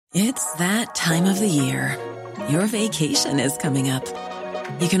It's that time of the year. Your vacation is coming up.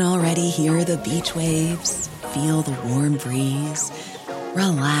 You can already hear the beach waves, feel the warm breeze,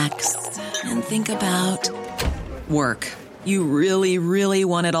 relax, and think about work. You really, really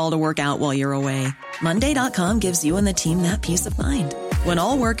want it all to work out while you're away. Monday.com gives you and the team that peace of mind. When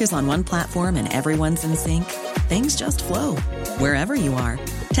all work is on one platform and everyone's in sync, things just flow. Wherever you are,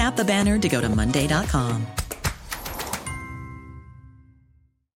 tap the banner to go to Monday.com.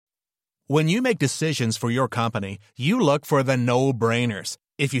 When you make decisions for your company, you look for the no-brainers.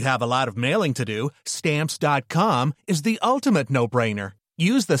 If you have a lot of mailing to do, Stamps.com is the ultimate no-brainer.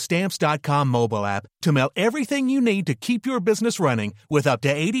 Use the Stamps.com mobile app to mail everything you need to keep your business running with up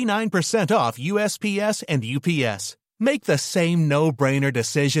to 89% off USPS and UPS. Make the same no-brainer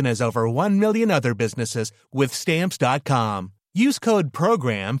decision as over 1 million other businesses with Stamps.com. Use code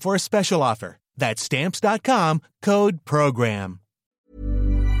PROGRAM for a special offer. That's Stamps.com, code PROGRAM.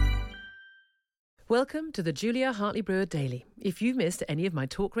 Welcome to the Julia Hartley Brewer Daily. If you missed any of my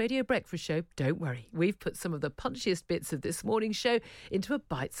Talk Radio breakfast show, don't worry. We've put some of the punchiest bits of this morning's show into a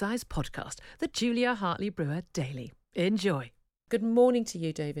bite-sized podcast, the Julia Hartley Brewer Daily. Enjoy. Good morning to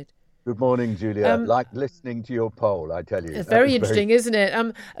you, David. Good morning, Julia. Like listening to your poll, I tell you. It's very interesting, isn't it?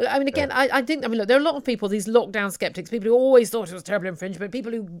 I think, look, there are a lot of people, these lockdown skeptics, people who always thought it was terrible infringement,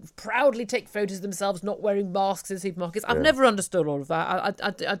 people who proudly take photos of themselves not wearing masks in supermarkets. I've never understood all of that.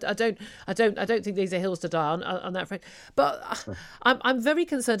 I don't think these are hills to die on that front. But I'm very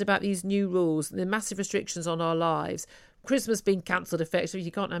concerned about these new rules, the massive restrictions on our lives. Christmas being cancelled effectively,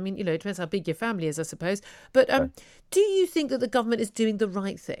 you can't, it depends how big your family is, I suppose. But do you think that the government is doing the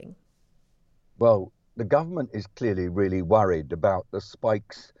right thing? Well, the government is clearly really worried about the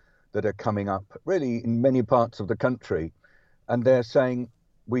spikes that are coming up really in many parts of the country. And they're saying,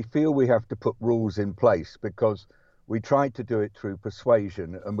 we feel we have to put rules in place because we tried to do it through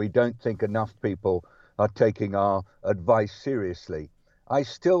persuasion and we don't think enough people are taking our advice seriously. I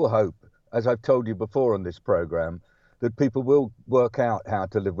still hope, as I've told you before on this programme, that people will work out how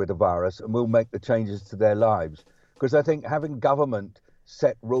to live with the virus and will make the changes to their lives. Because I think having government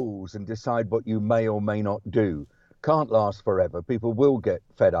set rules and decide what you may or may not do can't last forever. People will get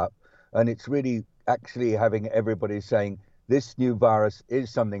fed up, and it's really actually having everybody saying this new virus is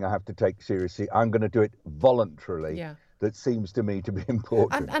something I have to take seriously. I'm going to do it voluntarily. Yeah. That seems to me to be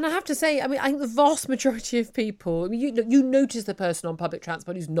important. And I have to say, I think the vast majority of people, you notice the person on public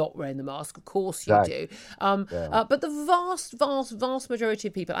transport who's not wearing the mask, of course you do. But the vast majority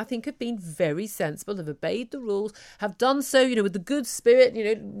of people, I think, have been very sensible, have obeyed the rules, have done so, with the good spirit,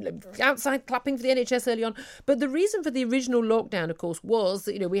 outside clapping for the NHS early on. But the reason for the original lockdown, of course, was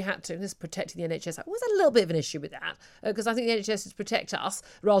that, we had to, this protecting the NHS. I was a little bit of an issue with that, because I think the NHS is to protect us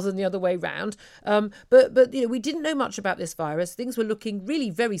rather than the other way round. But we didn't know much about this virus. Things were looking really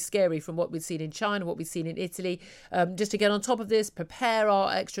very scary from what we'd seen in China, what we'd seen in Italy. Just to get on top of this, prepare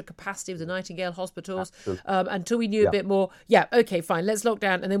our extra capacity with the Nightingale hospitals until we knew a bit more. Yeah, okay, fine, let's lock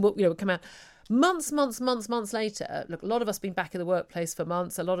down, and then we'll come out. Months later, look, a lot of us been back in the workplace for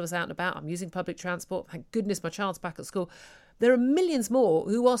months, a lot of us out and about. I'm using public transport. Thank goodness my child's back at school. There are millions more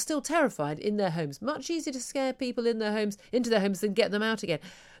who are still terrified in their homes. Much easier to scare people into their homes than get them out again.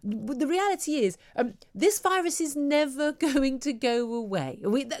 The reality is, this virus is never going to go away.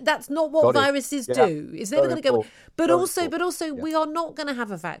 That's not what viruses do. It's never going to go away. But also, we are not going to have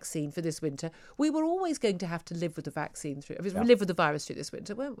a vaccine for this winter. We were always going to have to live with the vaccine live with the virus through this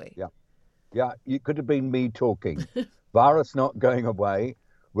winter, weren't we? Yeah, it could have been me talking. Virus not going away.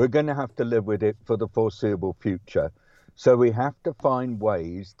 We're going to have to live with it for the foreseeable future. So we have to find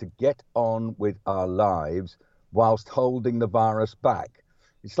ways to get on with our lives whilst holding the virus back.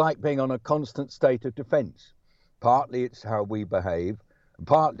 It's like being on a constant state of defence. Partly it's how we behave, and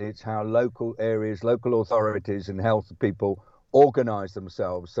partly it's how local areas, local authorities and health people organise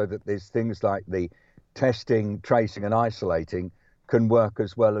themselves so that there's things like the testing, tracing and isolating can work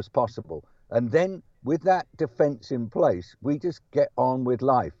as well as possible. And then with that defence in place, we just get on with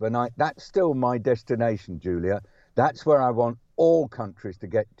life. And that's still my destination, Julia. That's where I want all countries to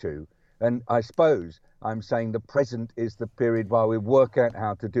get to. And I suppose I'm saying the present is the period while we work out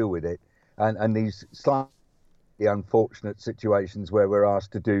how to deal with it. And these slightly unfortunate situations where we're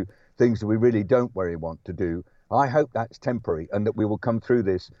asked to do things that we really don't really want to do. I hope that's temporary and that we will come through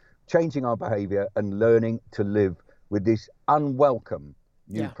this, changing our behaviour and learning to live with this unwelcome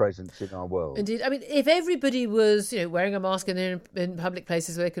new presence in our world. Indeed. I mean, if everybody was, wearing a mask in public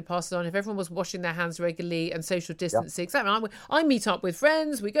places where they could pass it on, if everyone was washing their hands regularly and social distancing, I meet up with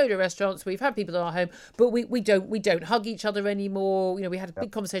friends, we go to restaurants, we've had people in our home, but we don't hug each other anymore. We had a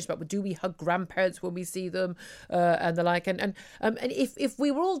big conversation about, do we hug grandparents when we see them and the like. And if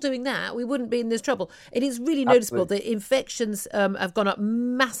we were all doing that, we wouldn't be in this trouble. It is really noticeable that infections have gone up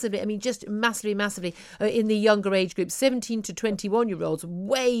massively. I mean, just massively in the younger age group, 17 to 21-year-olds.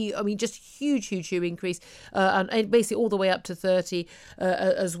 Just huge increase, and basically all the way up to 30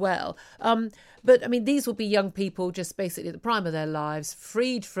 as well. But, I mean, these will be young people just basically at the prime of their lives,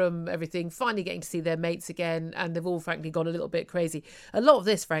 freed from everything, finally getting to see their mates again, and they've all, frankly, gone a little bit crazy. A lot of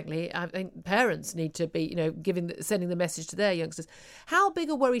this, frankly, I think parents need to be, sending the message to their youngsters. How big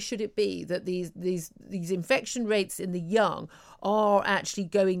a worry should it be that these infection rates in the young are actually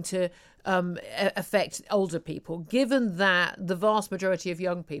going to affect older people, given that the vast majority of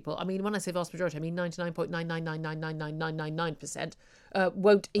young people, I mean, when I say vast majority, I mean 99.999999999%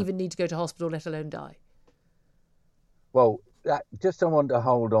 won't even need to go to hospital, let alone die? Well, I want to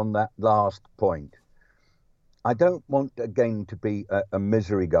hold on that last point. I don't want, again, to be a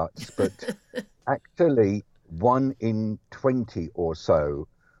misery guts, but actually 1 in 20 or so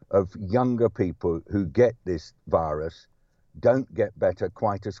of younger people who get this virus don't get better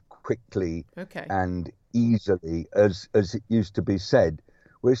quite as quickly and easily as it used to be said.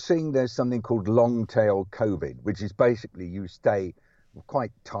 We're seeing there's something called long tail COVID, which is basically you stay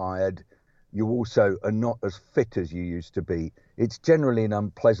quite tired. You also are not as fit as you used to be. It's generally an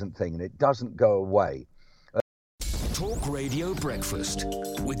unpleasant thing and it doesn't go away. Talk Radio Breakfast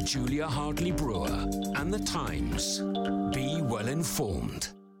with Julia Hartley-Brewer and The Times. Be well informed.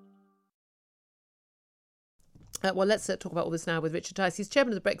 Well, let's talk about all this now with Richard Tice. He's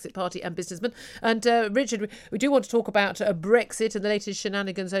chairman of the Brexit Party and businessman. And Richard, we do want to talk about Brexit and the latest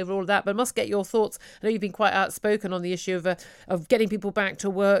shenanigans over all of that, but must get your thoughts. I know you've been quite outspoken on the issue of getting people back to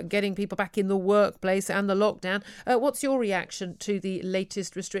work, getting people back in the workplace and the lockdown. What's your reaction to the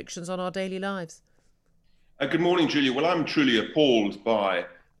latest restrictions on our daily lives? Good morning, Julia. Well, I'm truly appalled by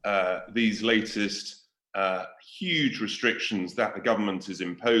these latest huge restrictions that the government is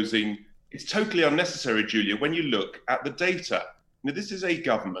imposing. It's totally unnecessary, Julia, when you look at the data. This is a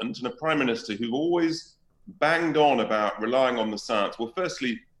government and a prime minister who've always banged on about relying on the science. Well,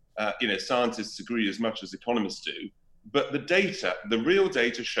 firstly, scientists agree as much as economists do, but the data, the real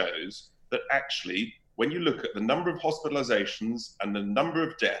data shows that actually, when you look at the number of hospitalizations and the number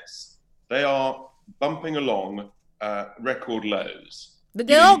of deaths, they are bumping along record lows. But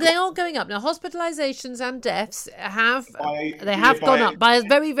they're all going up now. Hospitalizations and deaths have gone up by a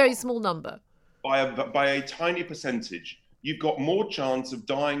very, very small number. By a tiny percentage. You've got more chance of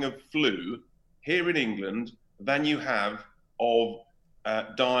dying of flu here in England than you have of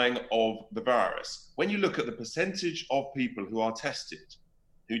dying of the virus. When you look at the percentage of people who are tested,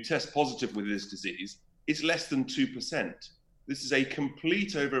 who test positive with this disease, it's less than 2%. This is a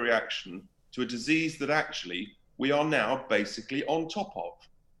complete overreaction to a disease that actually we are now basically on top of.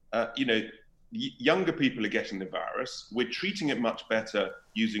 Younger people are getting the virus. We're treating it much better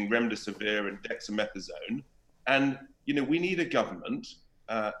using remdesivir and dexamethasone. And, we need a government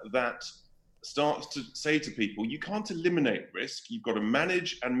that starts to say to people, you can't eliminate risk. You've got to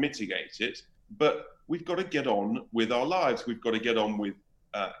manage and mitigate it. But we've got to get on with our lives. We've got to get on with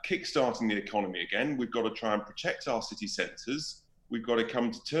kickstarting the economy again. We've got to try and protect our city centres. We've got to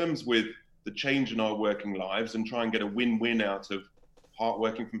come to terms with the change in our working lives and try and get a win-win out of part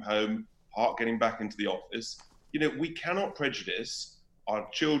working from home, part getting back into the office. We cannot prejudice our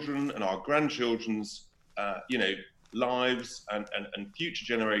children and our grandchildren's, lives and future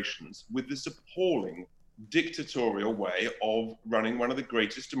generations with this appalling dictatorial way of running one of the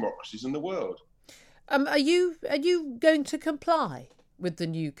greatest democracies in the world. Are you going to comply with the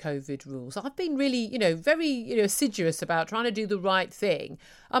new COVID rules? I've been really, very, assiduous about trying to do the right thing.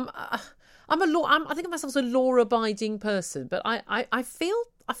 I think of myself as a law-abiding person, but I feel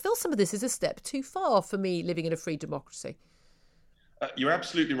some of this is a step too far for me living in a free democracy. You're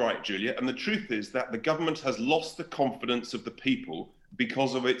absolutely right, Julia. And the truth is that the government has lost the confidence of the people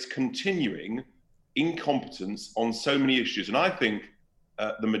because of its continuing incompetence on so many issues. And I think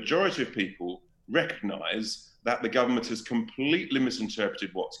the majority of people recognise that the government has completely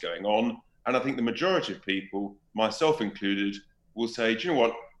misinterpreted what's going on. And I think the majority of people, myself included, will say, do you know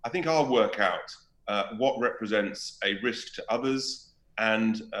what? I think I'll work out what represents a risk to others,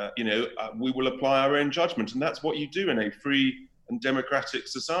 and we will apply our own judgment. And that's what you do in a free and democratic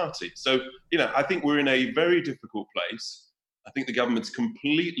society. So, I think we're in a very difficult place. I think the government's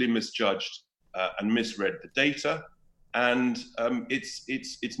completely misjudged and misread the data. and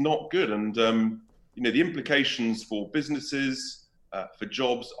it's not good. And the implications for businesses, for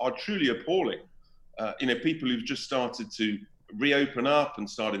jobs, are truly appalling. People who've just started to reopen up and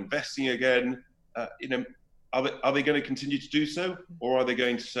start investing again, are they going to continue to do so, or are they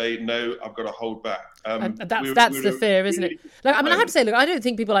going to say, no, I've got to hold back? That's the fear, isn't it? I have to say, look, I don't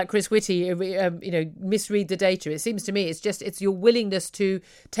think people like Chris Whitty, misread the data. It seems to me it's your willingness to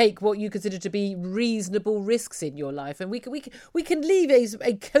take what you consider to be reasonable risks in your life, and we can leave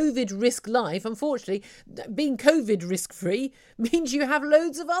a COVID risk life. Unfortunately, being COVID risk free means you have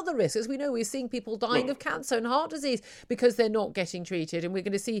loads of other risks. As we know, we're seeing people dying of cancer and heart disease because they're not getting treated, and we're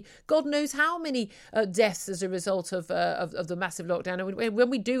going to see God knows how many deaths as a result of the massive lockdown. And when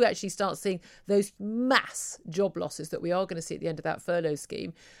we do actually start seeing those mass job losses that we are going to see at the end of that furlough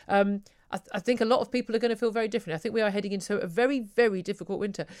scheme, I think a lot of people are going to feel very different. I think we are heading into a very, very difficult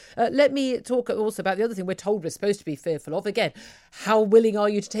winter. Let me talk also about the other thing we're told we're supposed to be fearful of. Again, how willing are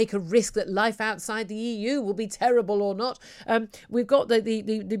you to take a risk that life outside the EU will be terrible or not? We've got the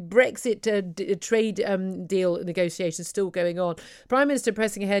Brexit trade deal negotiations still going on. Prime Minister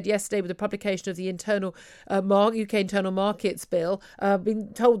pressing ahead yesterday with the publication of the UK Internal Markets Bill,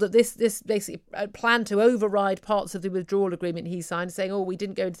 being told that this basically planned to override parts of the withdrawal agreement he signed, saying, we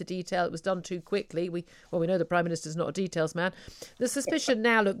didn't go into the detail, it was done too quickly. We know the Prime Minister's not a details man. The suspicion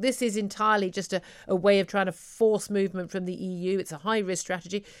now, look, this is entirely just a way of trying to force movement from the EU. It's a high-risk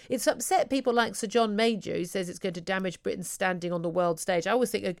strategy. It's upset people like Sir John Major, who says it's going to damage Britain's standing on the world stage. I always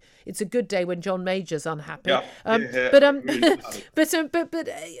think it's a good day when John Major's unhappy. But I mean, we're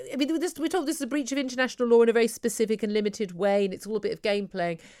told this is a breach of international law in a very specific and limited way, and it's all a bit of game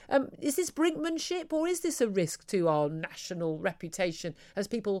playing. Is this brinkmanship, or is this a risk to our national reputation as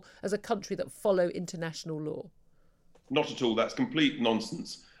a country that follow international law? Not at all. That's complete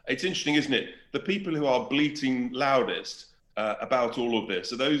nonsense. It's interesting, isn't it? The people who are bleating loudest about all of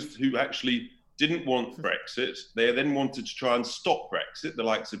this are those who actually didn't want Brexit. They then wanted to try and stop Brexit, the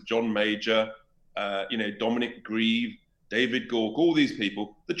likes of John Major, Dominic Grieve, David Gauke, all these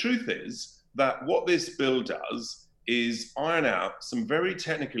people. The truth is that what this bill does is iron out some very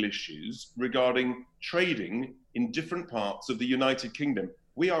technical issues regarding trading in different parts of the United Kingdom.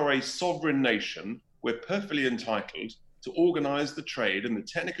 We are a sovereign nation. We're perfectly entitled to organise the trade and the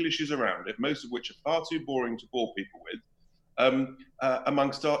technical issues around it, most of which are far too boring to bore people with,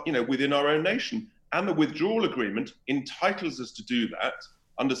 within our own nation. And the withdrawal agreement entitles us to do that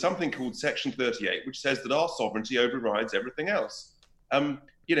under something called Section 38, which says that our sovereignty overrides everything else.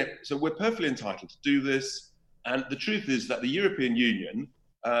 So we're perfectly entitled to do this. And the truth is that the European Union,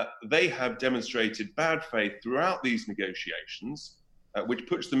 they have demonstrated bad faith throughout these negotiations, which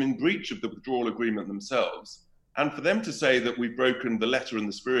puts them in breach of the withdrawal agreement themselves. And for them to say that we've broken the letter and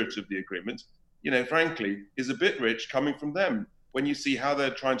the spirit of the agreement, frankly, is a bit rich coming from them when you see how they're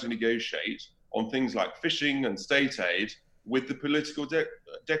trying to negotiate on things like fishing and state aid with the political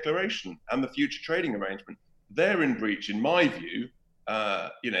declaration and the future trading arrangement. They're in breach, in my view,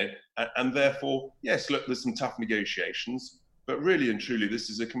 and therefore, yes, look, there's some tough negotiations, but really and truly, this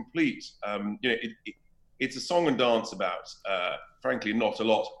is a complete, it's a song and dance about, frankly, not a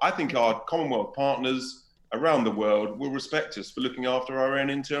lot. I think our Commonwealth partners around the world will respect us for looking after our own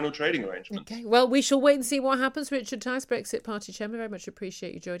internal trading arrangements. Okay, well, we shall wait and see what happens. Richard Tice, Brexit Party Chairman, very much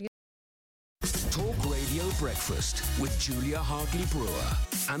appreciate you joining us. Talk Radio Breakfast with Julia Hartley-Brewer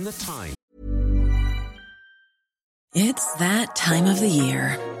and The Times. It's that time of the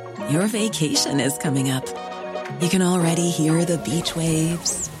year. Your vacation is coming up. You can already hear the beach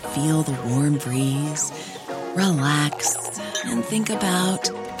waves, feel the warm breeze, relax, and think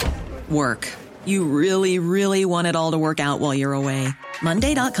about work. You really, really want it all to work out while you're away.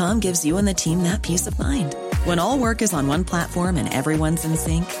 Monday.com gives you and the team that peace of mind. When all work is on one platform and everyone's in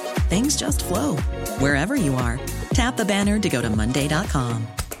sync, things just flow. Wherever you are, tap the banner to go to Monday.com.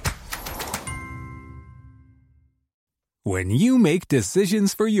 When you make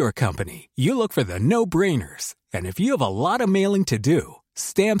decisions for your company, you look for the no-brainers. And if you have a lot of mailing to do,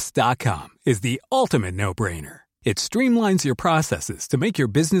 Stamps.com is the ultimate no-brainer. It streamlines your processes to make your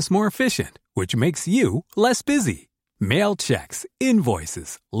business more efficient, which makes you less busy. Mail checks,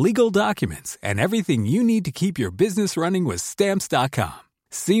 invoices, legal documents, and everything you need to keep your business running with Stamps.com.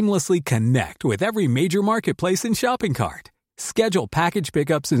 Seamlessly connect with every major marketplace and shopping cart. Schedule package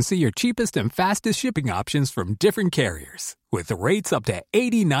pickups and see your cheapest and fastest shipping options from different carriers. With rates up to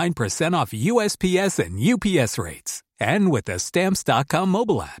 89% off USPS and UPS rates. And with the Stamps.com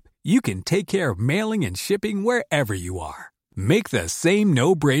mobile app, you can take care of mailing and shipping wherever you are. Make the same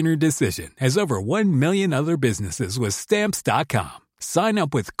no-brainer decision as over 1 million other businesses with Stamps.com. Sign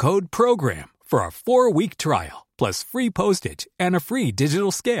up with code PROGRAM for a 4-week trial, plus free postage and a free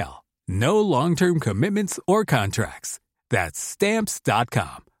digital scale. No long-term commitments or contracts. That's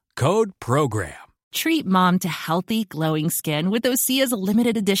Stamps.com. Code PROGRAM. Treat mom to healthy, glowing skin with Osea's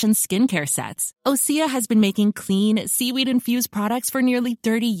limited edition skincare sets. Osea has been making clean, seaweed-infused products for nearly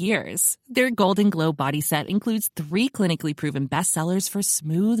 30 years. Their Golden Glow body set includes 3 clinically proven bestsellers for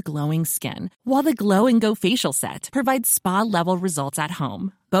smooth, glowing skin, while the Glow and Go facial set provides spa-level results at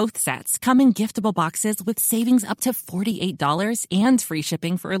home. Both sets come in giftable boxes with savings up to $48 and free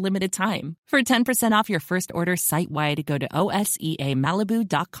shipping for a limited time. For 10% off your first order site-wide, go to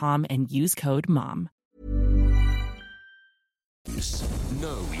OSEAMalibu.com and use code MOM.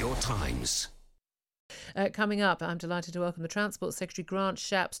 Know your times. Coming up, I'm delighted to welcome the Transport Secretary Grant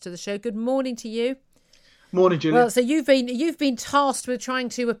Shapps to the show. Good morning to you. Morning, Julia. Well, so you've been tasked with trying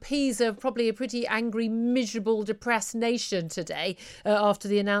to appease probably a pretty angry, miserable, depressed nation today after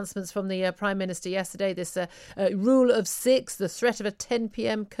the announcements from the Prime Minister yesterday. This rule of 6, the threat of a 10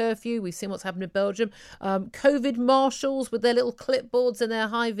 p.m. curfew. We've seen what's happened in Belgium. COVID marshals with their little clipboards and their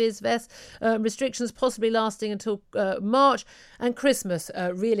high-vis vests. Restrictions possibly lasting until March, and Christmas,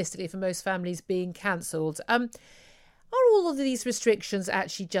 realistically, for most families, being cancelled. Are all of these restrictions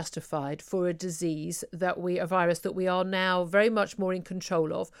actually justified for a virus that we are now very much more in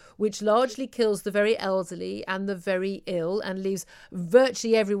control of, which largely kills the very elderly and the very ill and leaves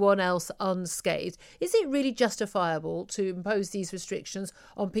virtually everyone else unscathed? Is it really justifiable to impose these restrictions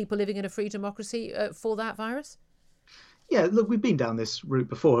on people living in a free democracy for that virus? Yeah, look, we've been down this route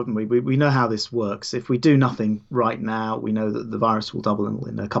before, haven't we? We know how this works. If we do nothing right now, we know that the virus will double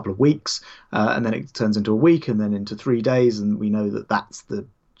in a couple of weeks, and then it turns into a week and then into 3 days, and we know that that's the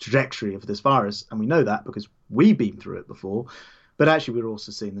trajectory of this virus, and we know that because we've been through it before. But actually, we're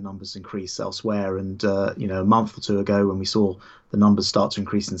also seeing the numbers increase elsewhere, and a month or two ago, when we saw the numbers start to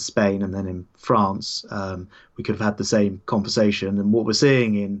increase in Spain and then in France, we could have had the same conversation. And what we're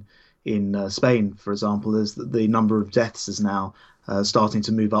seeing in Spain, for example, is that the number of deaths is now starting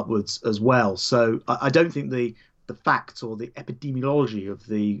to move upwards as well. So I don't think the facts or the epidemiology of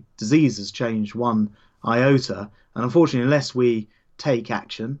the disease has changed one iota. And unfortunately, unless we take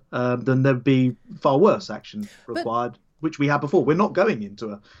action, then there'd be far worse action required, which we had before. We're not going into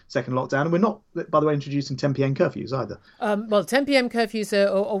a second lockdown, and we're not, by the way, introducing 10 p.m. curfews either. 10 p.m. curfews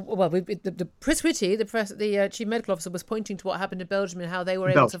the Chris Whitty, the chief medical officer, was pointing to what happened in Belgium and how they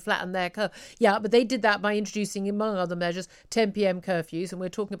were able to flatten their curve. Yeah, but they did that by introducing, among other measures, 10 p.m. curfews, and we're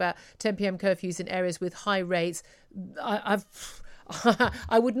talking about 10 p.m. curfews in areas with high rates. I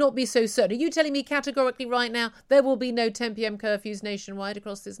would not be so certain. Are you telling me categorically right now there will be no 10 p.m. curfews nationwide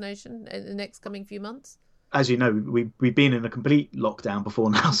across this nation in the next coming few months? As you know, we've been in a complete lockdown before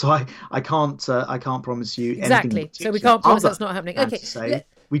now, so I can't promise you anything. Exactly. So we can't promise that's not happening. Okay.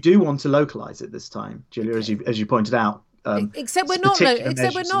 We do want to localise it this time, Julia, as you pointed out. Except we're not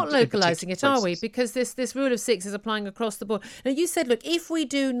localising it, are we? Because this rule of 6 is applying across the board. Now, you said, look, if we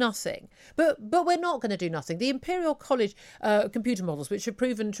do nothing, but we're not going to do nothing. The Imperial College computer models, which have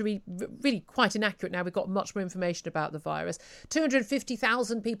proven to be really quite inaccurate now, we've got much more information about the virus.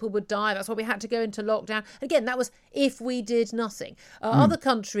 250,000 people would die. That's why we had to go into lockdown. Again, that was if we did nothing. Other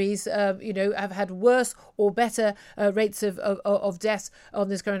countries, have had worse or better rates of deaths on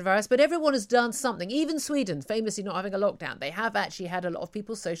this coronavirus, but everyone has done something. Even Sweden, famously not having a lockdown, they have actually had a lot of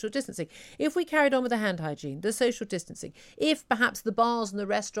people social distancing. If we carried on with the hand hygiene, the social distancing, if perhaps the bars and the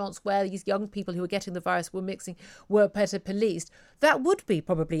restaurants where these young people who were getting the virus were mixing were better policed, that would be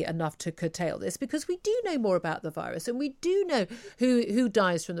probably enough to curtail this, because we do know more about the virus and we do know who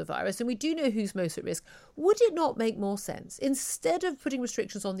dies from the virus and we do know who's most at risk. Would it not make more sense, instead of putting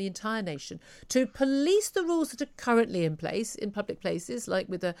restrictions on the entire nation, to police the rules that are currently in place in public places, like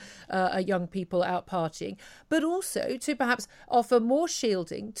with young people out partying, but also to perhaps offer more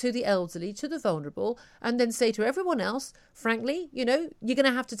shielding to the elderly, to the vulnerable, and then say to everyone else, frankly, you're going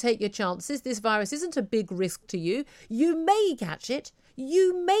to have to take your chances. This virus isn't a big risk to you. You may catch it,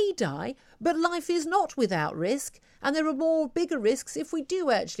 you may die, but life is not without risk. And there are more bigger risks if we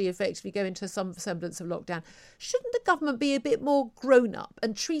do actually effectively go into some semblance of lockdown. Shouldn't the government be a bit more grown up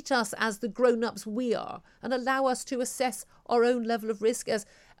and treat us as the grown-ups we are, and allow us to assess our own level of risk as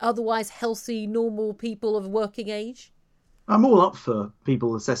otherwise healthy, normal people of working age? I'm all up for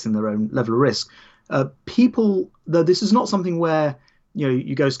people assessing their own level of risk. Though this is not something where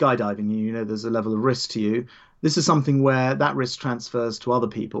you go skydiving, there's a level of risk to you. This is something where that risk transfers to other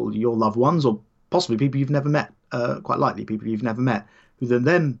people, your loved ones, or possibly people you've never met, quite likely people you've never met, who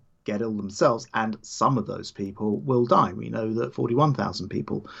then get ill themselves, and some of those people will die. We know that 41,000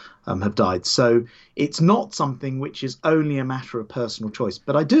 people have died. So it's not something which is only a matter of personal choice.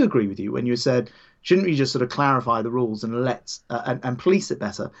 But I do agree with you when you said Shouldn't we just sort of clarify the rules and and police it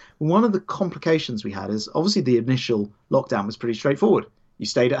better? One of the complications we had is obviously the initial lockdown was pretty straightforward. You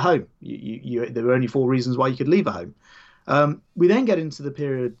stayed at home. There were only 4 reasons why you could leave at home. We then get into the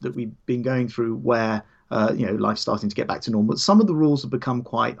period that we've been going through where life's starting to get back to normal. But some of the rules have become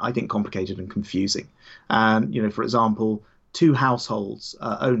quite, I think, complicated and confusing. And, for example, 2 households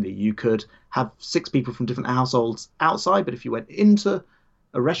only. You could have 6 people from different households outside, but if you went into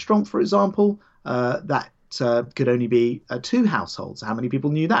a restaurant, for example, that could only be 2 households. How many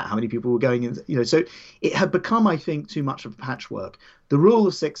people knew that? How many people were going in? So it had become, I think, too much of a patchwork. The rule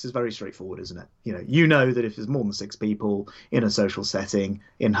of 6 is very straightforward, isn't it? You know that if there's more than 6 people in a social setting,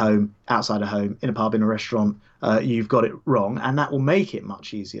 in home, outside a home, in a pub, in a restaurant, you've got it wrong, and that will make it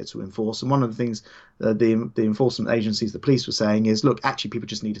much easier to enforce. And one of the things the enforcement agencies, the police, were saying is, look, actually, people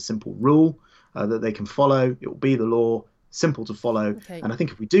just need a simple rule that they can follow. It will be the law. Simple to follow. Okay. And I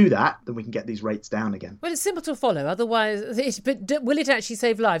think if we do that, then we can get these rates down again. Well, it's simple to follow. Otherwise, but will it actually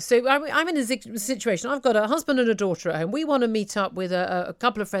save lives? So I'm in a situation. I've got a husband and a daughter at home. We want to meet up with a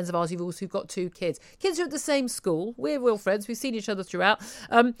couple of friends of ours who've got 2 kids. Kids are at the same school. We're real friends. We've seen each other throughout.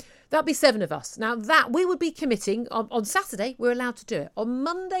 That'd be 7 of us. Now, that we would be committing on Saturday. We're allowed to do it. On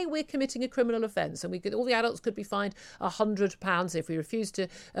Monday, we're committing a criminal offence, and all the adults could be fined £100 if we refuse to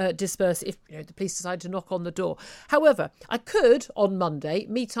disperse. If the police decide to knock on the door. However, I could on Monday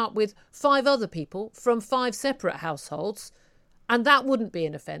meet up with 5 other people from 5 separate households, and that wouldn't be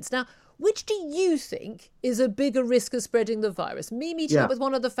an offence. Now, which do you think is a bigger risk of spreading the virus? Me meeting up with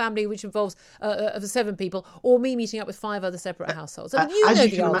one other family, which involves 7 people, or me meeting up with 5 other separate households? I mean,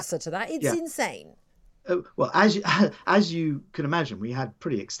 you know the answer to that. It's insane. Well, as you can imagine, we had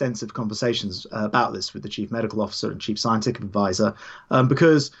pretty extensive conversations about this with the chief medical officer and chief scientific advisor,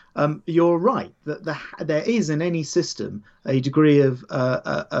 because you're right that there is in any system a degree of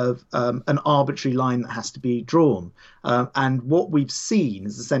an arbitrary line that has to be drawn. And what we've seen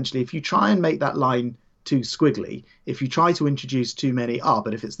is essentially if you try and make that line too squiggly, if you try to introduce too many,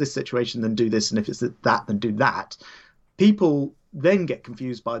 but if it's this situation, then do this, and if it's that, then do that, people then get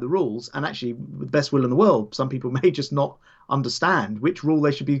confused by the rules, and actually with the best will in the world, some people may just not understand which rule they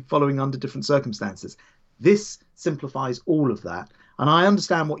should be following under different circumstances. This simplifies all of that, and I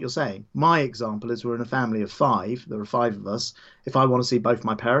understand what you're saying. My example is we're in a family of 5. There are 5 of us. If I want to see both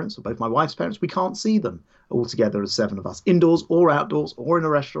my parents or both my wife's parents, we can't see them all together as 7 of us, indoors or outdoors or in a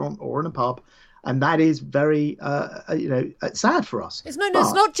restaurant or in a pub. And that is very, sad for us. It's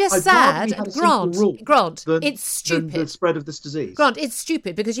not just sad. Grant, it's stupid. The spread of this disease. Grant, it's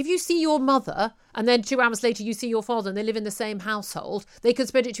stupid because if you see your mother and then 2 hours later you see your father and they live in the same household, they could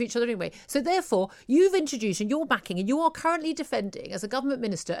spread it to each other anyway. So therefore, you've introduced and you're backing and you are currently defending as a government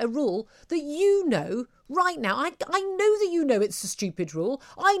minister a rule that you know right now. I know that you know it's a stupid rule.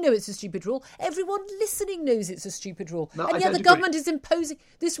 I know it's a stupid rule. Everyone listening knows it's a stupid rule. No, and yet the government is imposing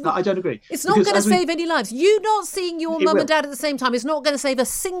this rule. No, I don't agree. It's not going to save any lives. You not seeing your mum and dad at the same time is not going to save a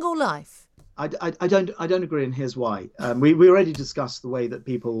single life. I don't agree, and here's why. We already discussed the way that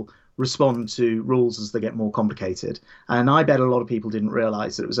people respond to rules as they get more complicated. And I bet a lot of people didn't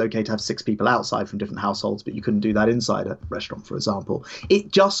realise that it was okay to have 6 people outside from different households, but you couldn't do that inside a restaurant, for example.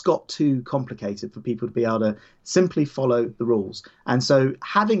 It just got too complicated for people to be able to simply follow the rules. And so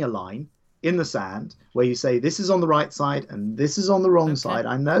having a line in the sand where you say this is on the right side and this is on the wrong side.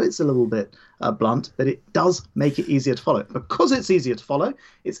 I know it's a little bit blunt, but it does make it easier to follow. Because it's easier to follow,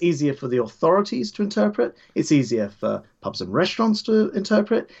 it's easier for the authorities to interpret, it's easier for pubs and restaurants to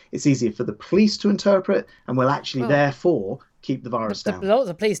interpret, it's easier for the police to interpret, and will actually therefore keep the virus down. A lot of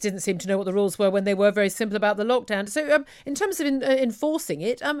the police didn't seem to know what the rules were when they were very simple about the lockdown. So in terms of enforcing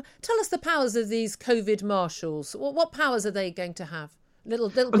it, tell us the powers of these COVID marshals. What powers are they going to have?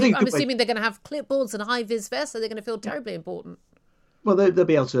 Little people, I'm assuming they're going to have clipboards and high-vis vests, so they're going to feel terribly important. Well, they'll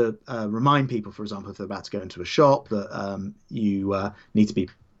be able to remind people, for example, if they're about to go into a shop, that you need to be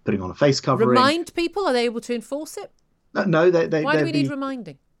putting on a face covering. Remind people? Are they able to enforce it? No, Why do we need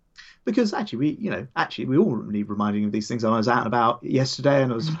reminding? Because actually, we all need reminding of these things. I was out and about yesterday,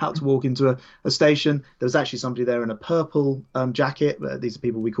 and I was about to walk into a station. There was actually somebody there in a purple jacket. These are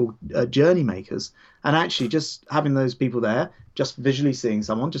people we call journey makers, and actually, just having those people there, just visually seeing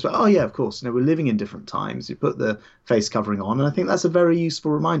someone, just like, oh yeah, of course, we're living in different times. You put the face covering on, and I think that's a very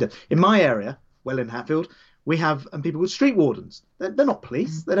useful reminder. In my area, in Hatfield, we have people called street wardens. They're not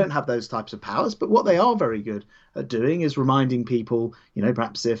police. They don't have those types of powers. But what they are very good at doing is reminding people,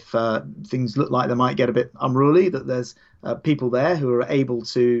 perhaps if things look like they might get a bit unruly, that there's people there who are able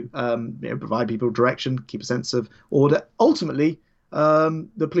to provide people direction, keep a sense of order. Ultimately,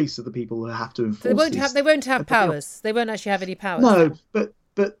 the police are the people who have to enforce. They won't have powers. They won't actually have any powers. No, but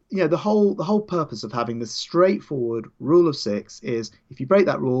But the whole purpose of having this straightforward rule of 6 is if you break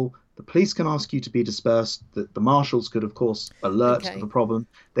that rule, the police can ask you to be dispersed. The marshals could, of course, alert of a problem.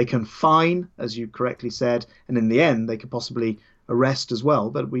 They can fine, as you correctly said, and in the end, they could possibly arrest as well,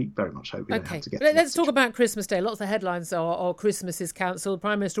 but we very much hope we don't have to get. Let's talk about Christmas Day. Lots of headlines are Christmas is cancelled.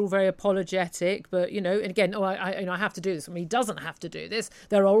 Prime Minister all very apologetic, but and again, I have to do this. I mean, he doesn't have to do this.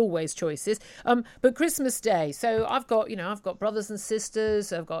 There are always choices. But Christmas Day. So I've got brothers and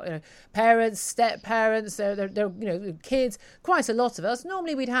sisters. I've got parents, step parents. They're kids. Quite a lot of us.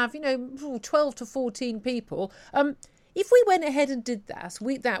 Normally we'd have 12 to 14 people. If we went ahead and did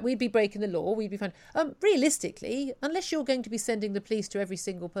we'd be breaking the law. We'd be fine. Realistically, unless you're going to be sending the police to every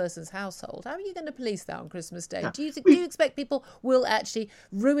single person's household, how are you going to police that on Christmas Day? Do you expect people will actually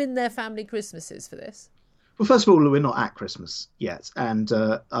ruin their family Christmases for this? Well, first of all, we're not at Christmas yet, and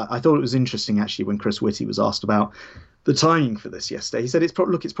I thought it was interesting actually when Chris Whitty was asked about the timing for this yesterday. He said it's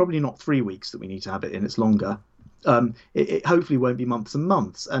probably not 3 weeks that we need to have it in. It's longer. It hopefully won't be months and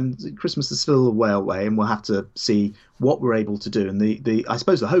months, and Christmas is still a way away, and we'll have to see what we're able to do. And I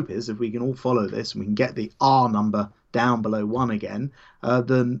suppose the hope is if we can all follow this and we can get the R number down below 1 again,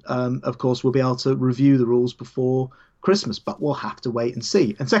 then of course we'll be able to review the rules before Christmas, but we'll have to wait and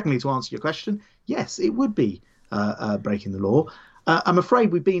see. And secondly, to answer your question, yes, it would be breaking the law. I'm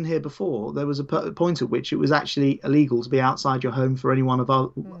afraid we've been here before. There was a point at which it was actually illegal to be outside your home for any one of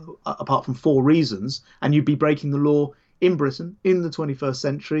apart from 4 reasons, and you'd be breaking the law in Britain in the 21st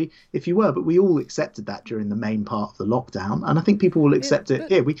century if you were. But we all accepted that during the main part of the lockdown, and I think people will accept it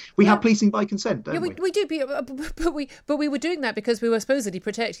here. We have policing by consent, don't we? We do, but we were doing that because we were supposedly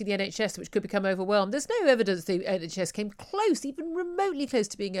protecting the NHS, which could become overwhelmed. There's no evidence the NHS came close, even remotely close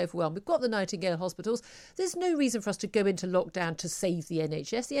to being overwhelmed. We've got the Nightingale hospitals. There's no reason for us to go into lockdown to save the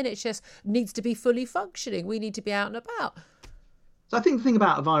NHS. The NHS needs to be fully functioning. We need to be out and about. So I think the thing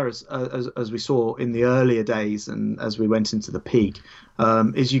about a virus, as we saw in the earlier days and as we went into the peak,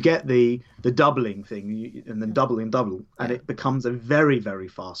 is you get the doubling thing and then double, and it becomes a very, very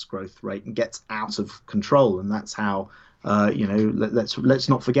fast growth rate and gets out of control. And that's how, let's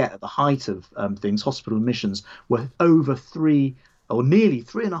not forget, at the height of things, hospital admissions were over nearly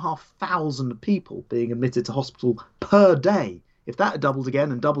 3,500 people being admitted to hospital per day. If that had doubled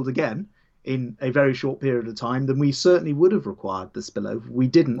again in a very short period of time, then we certainly would have required the spillover. We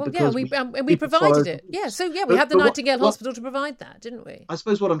didn't because we provided it. Yeah, so we had the Nightingale Hospital to provide that, didn't we? I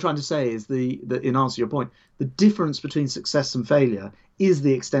suppose what I'm trying to say is in answer to your point, the difference between success and failure is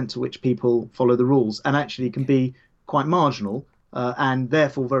the extent to which people follow the rules, and actually can be quite marginal. And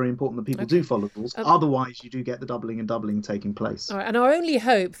therefore very important that people do follow the rules. Otherwise, you do get the doubling taking place. All right, and our only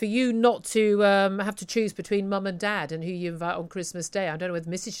hope for you not to have to choose between mum and dad and who you invite on Christmas Day, I don't know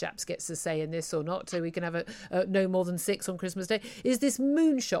whether Mrs. Shapps gets a say in this or not, so we can have no more than 6 on Christmas Day, is this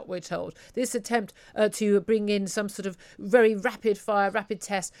moonshot, we're told. This attempt to bring in some sort of very rapid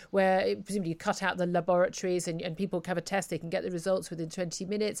test where presumably you cut out the laboratories and people have a test, they can get the results within 20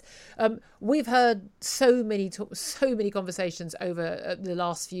 minutes. We've heard so many conversations over the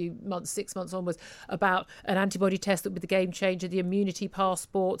last few months, 6 months onwards, about an antibody test that would be the game changer, the immunity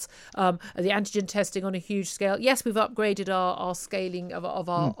passports, the antigen testing on a huge scale. Yes, we've upgraded our scaling of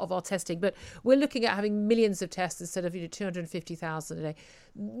our testing, but we're looking at having millions of tests instead of 250,000 a day.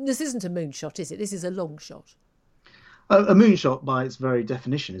 This isn't a moonshot, is it? This is a long shot. A moonshot, by its very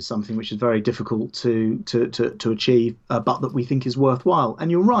definition, is something which is very difficult to achieve, but that we think is worthwhile.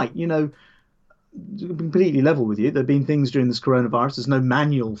 And you're right, completely level with you. There have been things during this coronavirus. There's no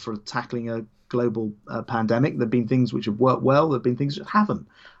manual for tackling a global pandemic. There have been things which have worked well. There have been things that haven't.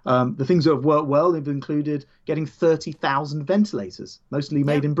 The things that have worked well have included getting 30,000 ventilators, mostly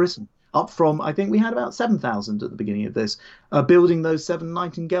made in Britain, up from, I think we had about 7,000 at the beginning of this, building those 7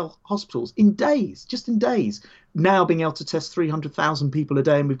 Nightingale hospitals in days, just in days. Now being able to test 300,000 people a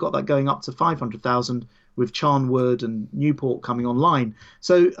day, and we've got that going up to 500,000 with Charnwood and Newport coming online.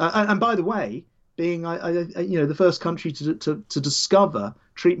 So, and by the way, being the first country to discover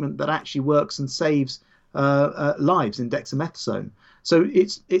treatment that actually works and saves lives in dexamethasone. So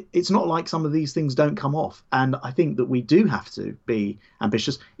it's not like some of these things don't come off. And I think that we do have to be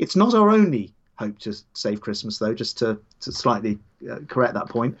ambitious. It's not our only hope to save Christmas, though, just to slightly correct that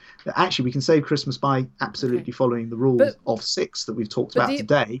point. Actually, we can save Christmas by absolutely following the rules of 6 that we've talked about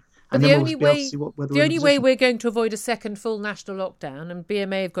today. And then we'll be able to see whether the only way we're going to avoid a second full national lockdown, and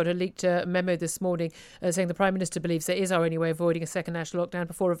BMA have got a leaked memo this morning saying the Prime Minister believes it is our only way of avoiding a second national lockdown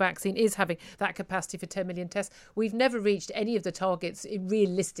before a vaccine, is having that capacity for 10 million tests. We've never reached any of the targets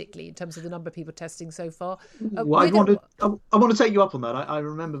realistically in terms of the number of people testing so far. I want to take you up on that. I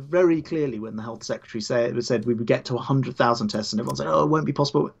remember very clearly when the Health Secretary said we would get to 100,000 tests, and everyone said, "Oh, it won't be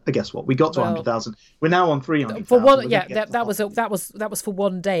possible." But guess what? We got to 100,000. We're now on 300,000. For one, that was for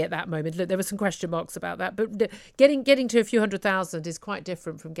one day at that moment. Look, there were some question marks about that, but getting to a few 100,000 is quite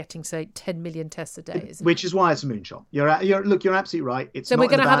different from getting, say, 10 million tests a day. Which is why it's a moonshot. You're absolutely right. It's so not we're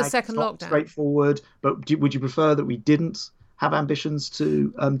going to have a It's second not lockdown. Straightforward, but would you prefer that we didn't have ambitions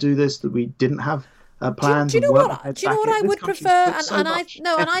to do this? That we didn't have plans? Do you know what I would prefer?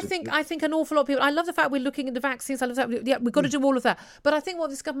 I think an awful lot of people. I love the fact we're looking at the vaccines. I love that. Yeah, we've got to do all of that. But I think what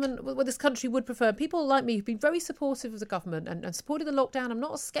this country would prefer. People like me who've been very supportive of the government and supported the lockdown. I'm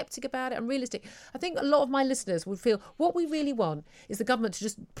not a sceptic about it. I'm realistic. I think a lot of my listeners would feel what we really want is the government to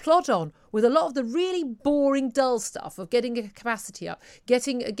just plod on with a lot of the really boring, dull stuff of getting a capacity up,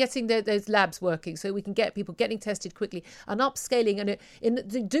 getting those labs working, so we can get people getting tested quickly, and upscaling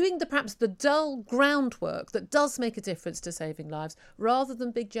and doing perhaps the dull groundwork that does make a difference to saving lives, rather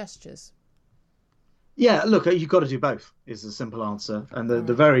than big gestures. Yeah, look, you've got to do both, is the simple answer. And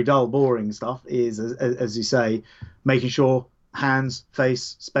the very dull, boring stuff is, as you say, making sure hands,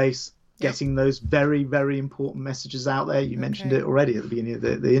 face, space, getting those very, very important messages out there. You mentioned it already at the beginning of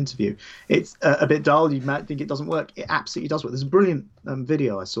the interview. It's a bit dull. You might think it doesn't work. It absolutely does work. There's a brilliant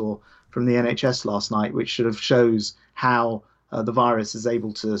video I saw from the NHS last night, which sort of shows how the virus is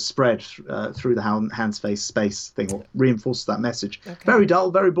able to spread through the hands, face, space thing, or reinforces that message. Okay. Very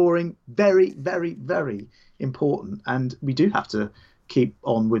dull, very boring, very, very, very important. And we do have to keep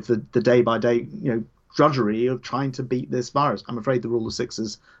on with the day-by-day, drudgery of trying to beat this virus. I'm afraid the rule of six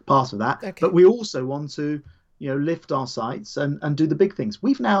is part of that. Okay. But we also want to, lift our sights and do the big things.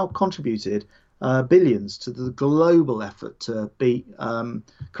 We've now contributed billions to the global effort to beat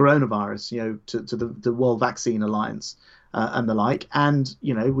coronavirus, to the World Vaccine Alliance and the like. And,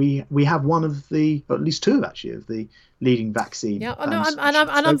 we have one of the, or at least two actually, of the leading vaccine. Yeah,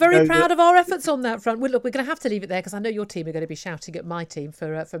 I'm very proud of our efforts on that front. We're going to have to leave it there because I know your team are going to be shouting at my team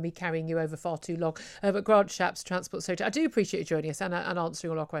for me carrying you over far too long. But Grant Shapps, Transport Secretary, I do appreciate you joining us and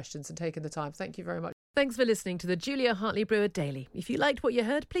answering all our questions and taking the time. Thank you very much. Thanks for listening to the Julia Hartley-Brewer Daily. If you liked what you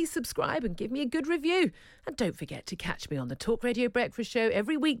heard, please subscribe and give me a good review. And don't forget to catch me on the Talk Radio Breakfast Show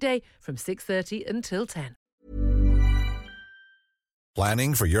every weekday from 6:30 until 10.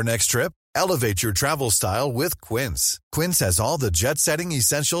 Planning for your next trip? Elevate your travel style with Quince. Quince has all the jet-setting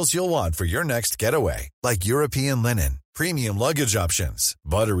essentials you'll want for your next getaway, like European linen, premium luggage options,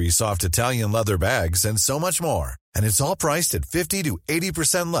 buttery soft Italian leather bags, and so much more. And it's all priced at 50 to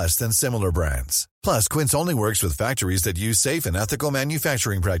 80% less than similar brands. Plus, Quince only works with factories that use safe and ethical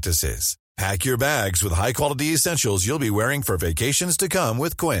manufacturing practices. Pack your bags with high-quality essentials you'll be wearing for vacations to come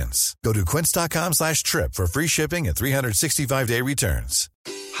with Quince. Go to quince.com/trip for free shipping and 365-day returns.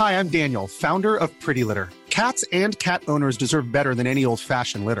 Hi, I'm Daniel, founder of Pretty Litter. Cats and cat owners deserve better than any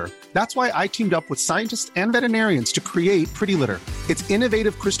old-fashioned litter. That's why I teamed up with scientists and veterinarians to create Pretty Litter. Its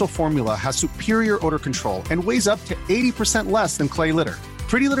innovative crystal formula has superior odor control and weighs up to 80% less than clay litter.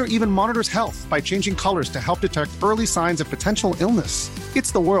 Pretty Litter even monitors health by changing colors to help detect early signs of potential illness.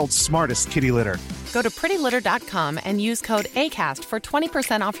 It's the world's smartest kitty litter. Go to prettylitter.com and use code ACAST for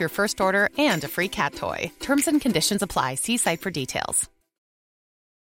 20% off your first order and a free cat toy. Terms and conditions apply. See site for details.